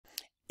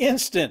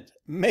Instant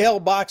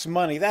mailbox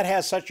money. That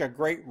has such a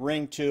great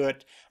ring to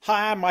it.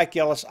 Hi, I'm Mike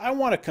Ellis. I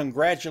want to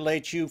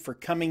congratulate you for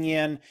coming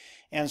in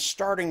and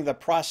starting the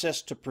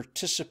process to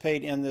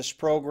participate in this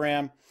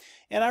program.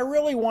 And I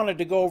really wanted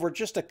to go over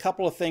just a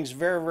couple of things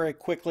very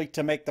quickly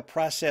to make the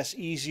process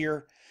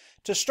easier.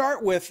 To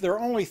start with, there are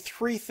only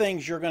 3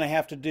 things you're going to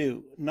have to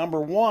do.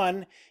 Number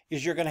 1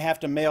 is you're going to have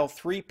to mail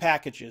 3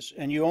 packages,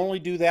 and you only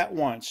do that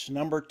once.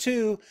 Number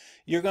 2,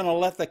 you're going to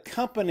let the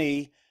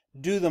company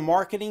do the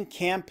marketing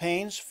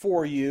campaigns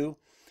for you.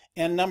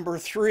 And number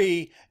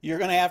 3, you're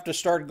going to have to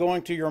start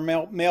going to your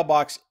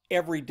mailbox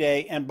every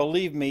day. And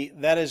believe me,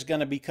 that is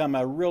going to become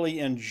a really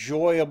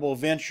enjoyable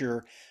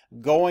venture,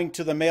 going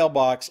to the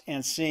mailbox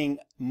and seeing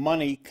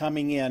money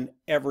coming in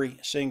every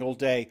single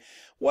day.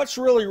 What's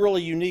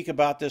really unique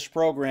about this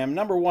program,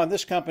 number 1,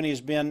 this company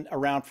has been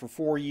around for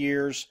 4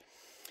 years,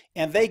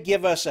 and they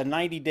give us a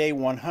 90-day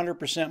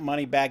 100%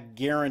 money back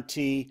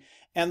guarantee.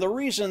 And the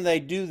reason they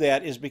do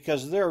that is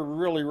because they're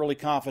really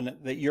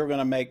confident that you're going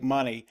to make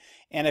money.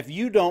 And if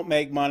you don't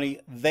make money,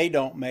 they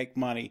don't make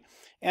money.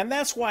 And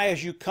that's why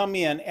as you come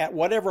in, at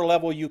whatever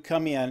level you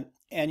come in,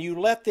 and you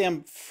let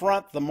them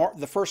front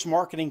the first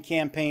marketing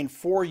campaign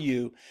for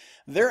you,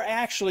 they're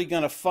actually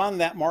going to fund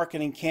that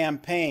marketing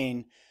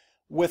campaign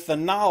with the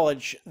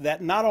knowledge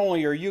that not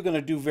only are you going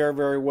to do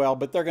very well,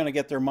 but they're going to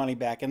get their money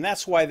back. And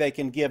that's why they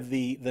can give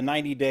the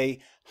 90-day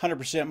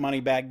 100%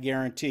 money back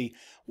guarantee.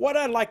 What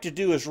I'd like to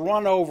do is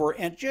run over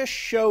and just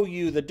show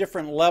you the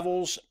different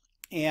levels,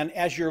 and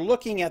as you're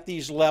looking at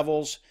these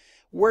levels,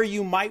 where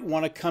you might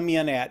want to come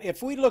in at.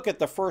 If we look at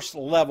the first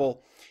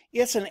level,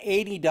 it's an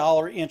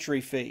 $80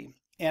 entry fee.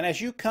 And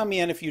as you come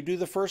in, if you do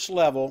the first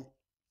level,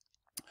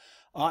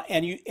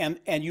 and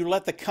you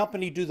let the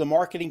company do the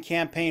marketing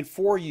campaign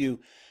for you,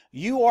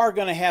 you are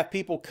going to have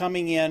people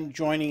coming in,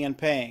 joining, and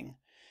paying.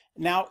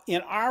 Now,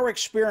 in our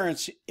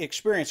experience,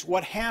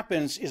 what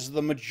happens is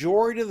the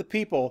majority of the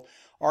people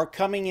are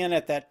coming in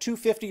at that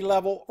 $250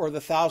 level or the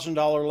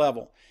 $1,000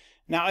 level.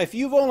 Now, if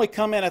you've only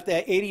come in at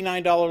that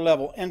 $89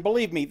 level, and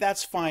believe me,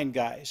 that's fine,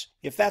 guys.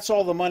 If that's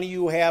all the money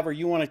you have, or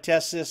you want to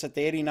test this at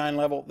the 89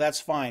 level, that's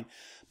fine.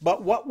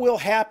 But what will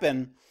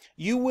happen,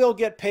 you will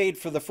get paid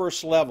for the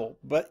first level.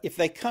 But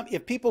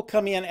if people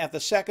come in at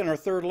the second or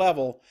third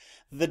level,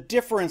 the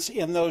difference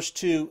in those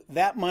two,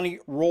 that money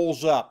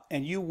rolls up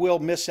and you will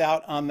miss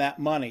out on that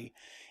money.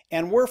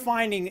 And we're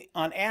finding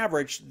on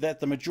average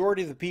that the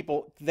majority of the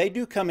people, they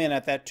do come in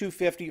at that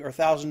 $250 or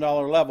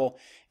 $1,000 level.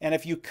 And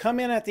if you come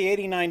in at the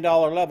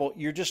 $89 level,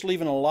 you're just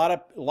leaving a lot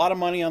of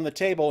money on the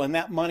table, and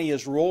that money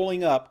is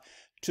rolling up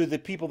to the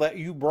people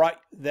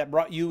that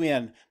brought you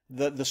in,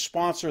 the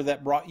sponsor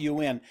that brought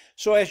you in.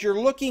 So as you're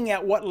looking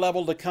at what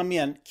level to come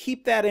in,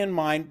 keep that in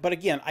mind. But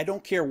again, I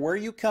don't care where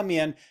you come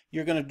in,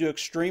 you're going to do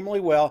extremely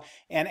well.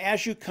 And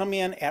as you come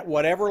in at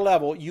whatever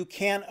level, you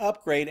can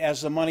upgrade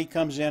as the money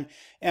comes in.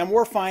 And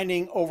we're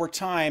finding over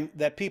time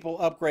that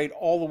people upgrade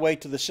all the way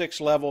to the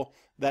 6th level,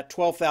 that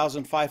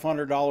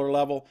 $12,500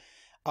 level.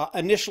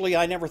 Initially,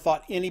 I never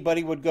thought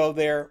anybody would go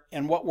there,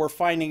 and what we're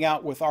finding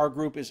out with our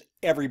group is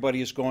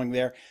everybody is going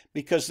there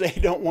because they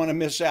don't want to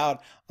miss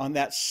out on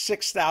that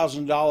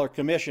 $6,000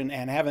 commission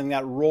and having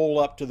that roll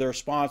up to their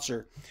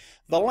sponsor.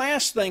 The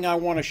last thing I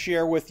want to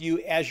share with you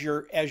as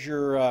you're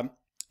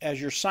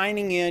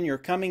signing in, you're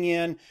coming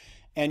in,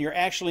 and you're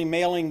actually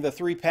mailing the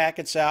 3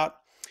 packets out,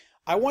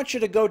 I want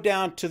you to go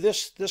down to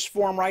this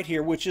form right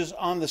here, which is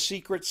on the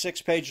secret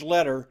 6-page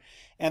letter,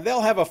 and they'll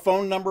have a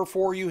phone number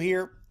for you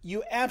here.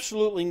 You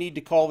absolutely need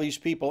to call these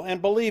people,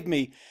 and believe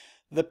me,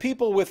 the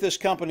people with this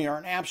company are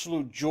an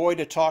absolute joy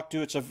to talk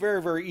to. It's a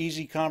very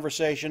easy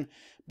conversation,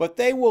 but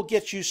they will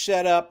get you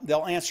set up.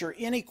 They'll answer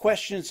any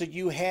questions that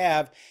you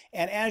have,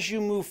 and as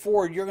you move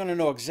forward, you're going to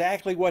know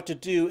exactly what to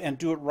do and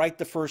do it right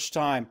the first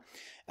time.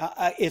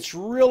 It's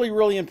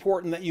really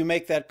important that you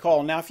make that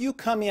call. Now, if you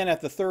come in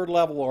at the 3rd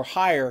level or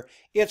higher,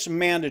 it's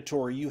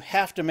mandatory. You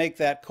have to make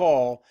that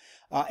call.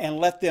 And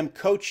let them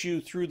coach you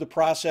through the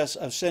process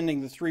of sending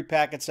the 3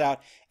 packets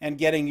out and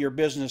getting your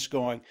business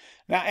going.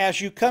 Now,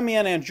 as you come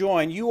in and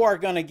join, you are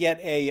going to get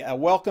a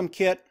welcome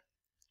kit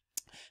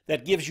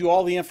that gives you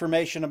all the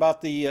information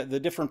about the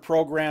different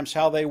programs,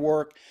 how they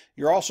work.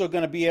 You're also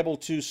going to be able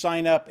to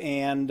sign up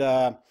and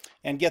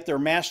get their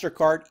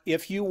MasterCard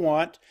if you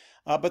want.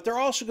 But they're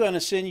also going to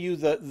send you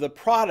the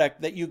product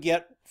that you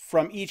get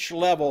from each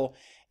level.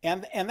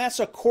 And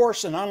that's a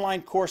course, an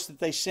online course that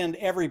they send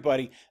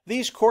everybody.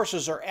 These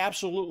courses are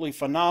absolutely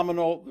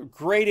phenomenal,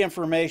 great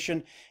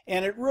information,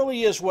 and it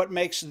really is what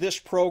makes this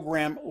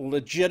program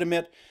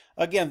legitimate.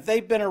 Again,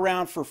 they've been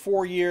around for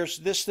 4 years.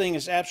 This thing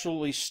is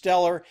absolutely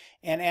stellar,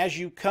 and as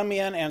you come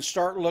in and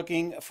start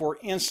looking for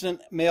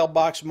instant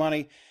mailbox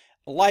money,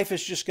 life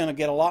is just going to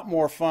get a lot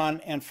more fun,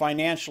 and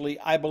financially,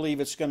 I believe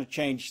it's going to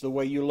change the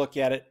way you look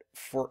at it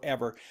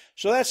forever.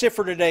 So that's it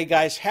for today,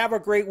 guys. Have a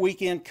great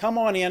weekend. Come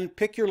on in,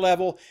 pick your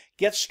level,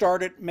 get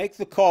started, make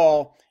the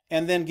call,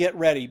 and then get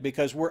ready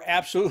because we're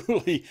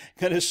absolutely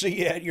going to see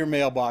you at your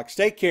mailbox.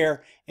 Take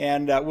care,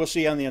 and we'll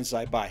see you on the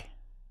inside. Bye.